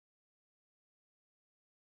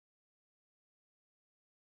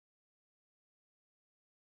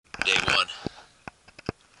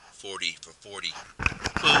40 for 40.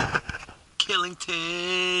 Boom.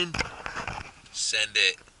 Killington. Send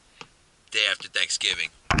it. Day after Thanksgiving.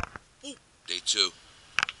 Woo. Day 2.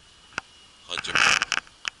 Hunter.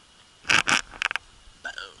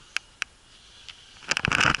 Boom.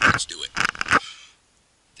 Let's do it.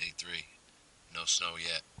 Day 3. No snow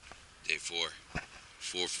yet. Day 4.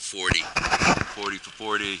 4 for 40. 40 for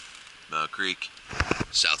 40. Mount Creek.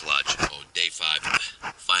 South Lodge. Oh, day 5.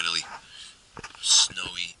 Finally.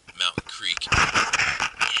 Snowy Mountain Creek. Yeah.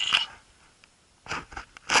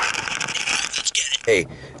 Let's get it. Hey,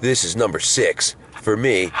 this is number 6. For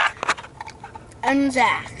me. And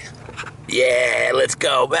Zach. Yeah, let's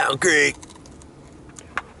go, Mountain Creek.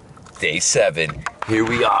 Day 7. Here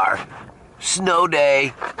we are. Snow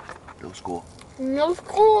day. No school. No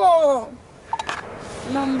school.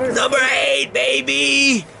 Number 8,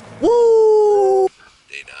 baby. Woo!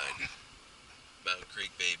 Day 9. Mountain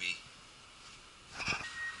Creek, baby.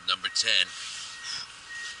 Number 10.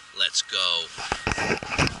 Let's go.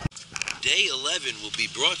 Day 11 will be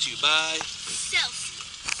brought to you by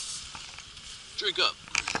Celsius. Drink Up.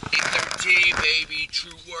 Day 13, baby.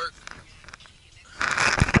 True Work.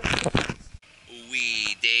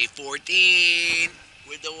 We day 14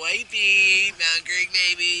 with the wifey. Mountain Creek,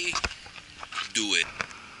 baby. Do it.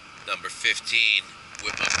 Number 15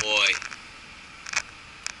 with my boy.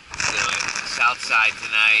 Southside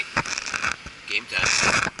tonight. Game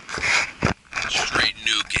time. Straight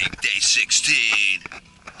nuking. Day 16.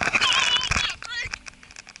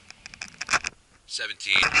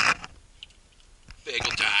 17.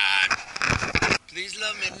 Bagel time. Please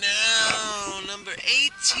love me now. Number 18.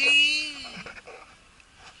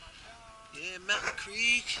 Yeah, Mountain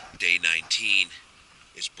Creek. Day 19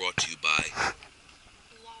 is brought to you by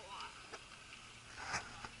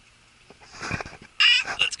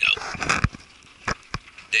Let's go.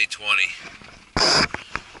 Day 20.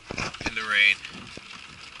 In the rain.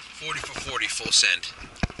 40 for 40, full send.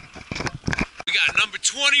 We got number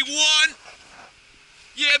 21.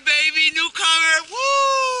 Yeah, baby, newcomer.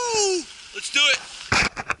 Woo! Let's do it.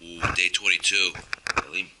 Ooh, day 22.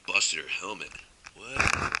 Eileen busted her helmet.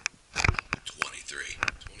 What? 23.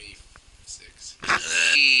 26.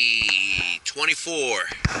 24.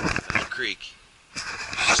 Mountain Creek.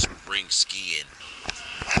 Spring skiing.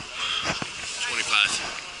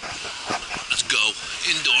 25. Let's go.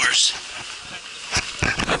 Indoors.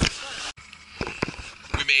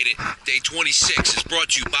 We made it. Day 26 is brought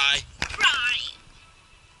to you by Right.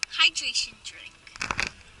 Hydration drink.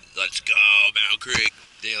 Let's go, Mountain Creek.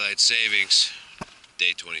 Daylight savings.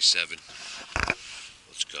 Day 27.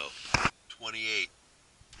 Let's go. 28.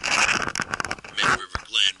 Mid River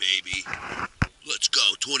Glen, baby. Let's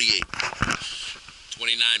go. 28.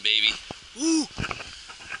 29, baby. Woo!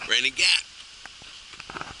 Raining Gap.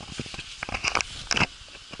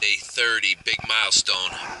 Day 30, big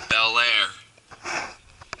milestone. Bel Air.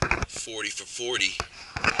 40 for 40.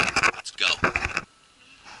 Let's go.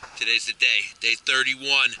 Today's the day. Day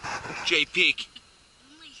 31. J Peak.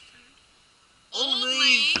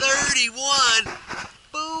 Only 31.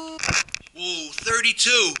 Boom. Woo,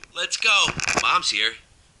 32. Let's go. Mom's here.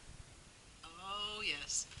 Oh,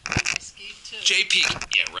 yes. I skied too. J Peak.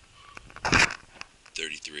 Yeah, right.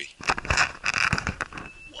 33.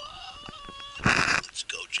 Whoa. Let's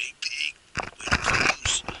go, J Peak. Way to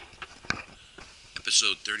cruise.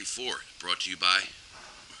 Episode 34, brought to you by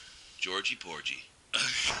Georgie Porgy.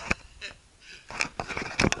 We've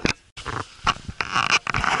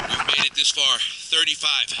made it this far.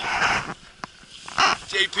 35.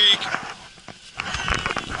 J Peak.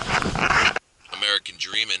 American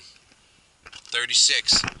Dreamin'.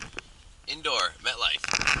 36. Indoor, MetLife.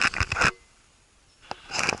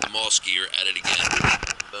 The mall skier at it again.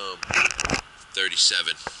 Boom.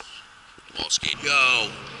 37. Mall ski. Yo.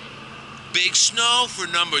 Big snow for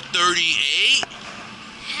number 38.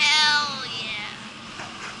 Hell yeah.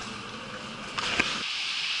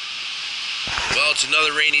 Well, it's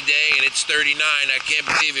another rainy day and it's 39. I can't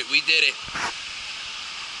believe it. We did it.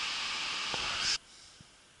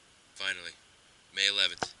 Finally. May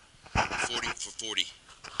 11th. 40 for 40.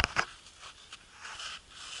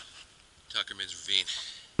 Tuckerman's Ravine.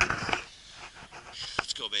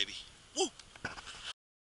 Let's go, baby. Woo!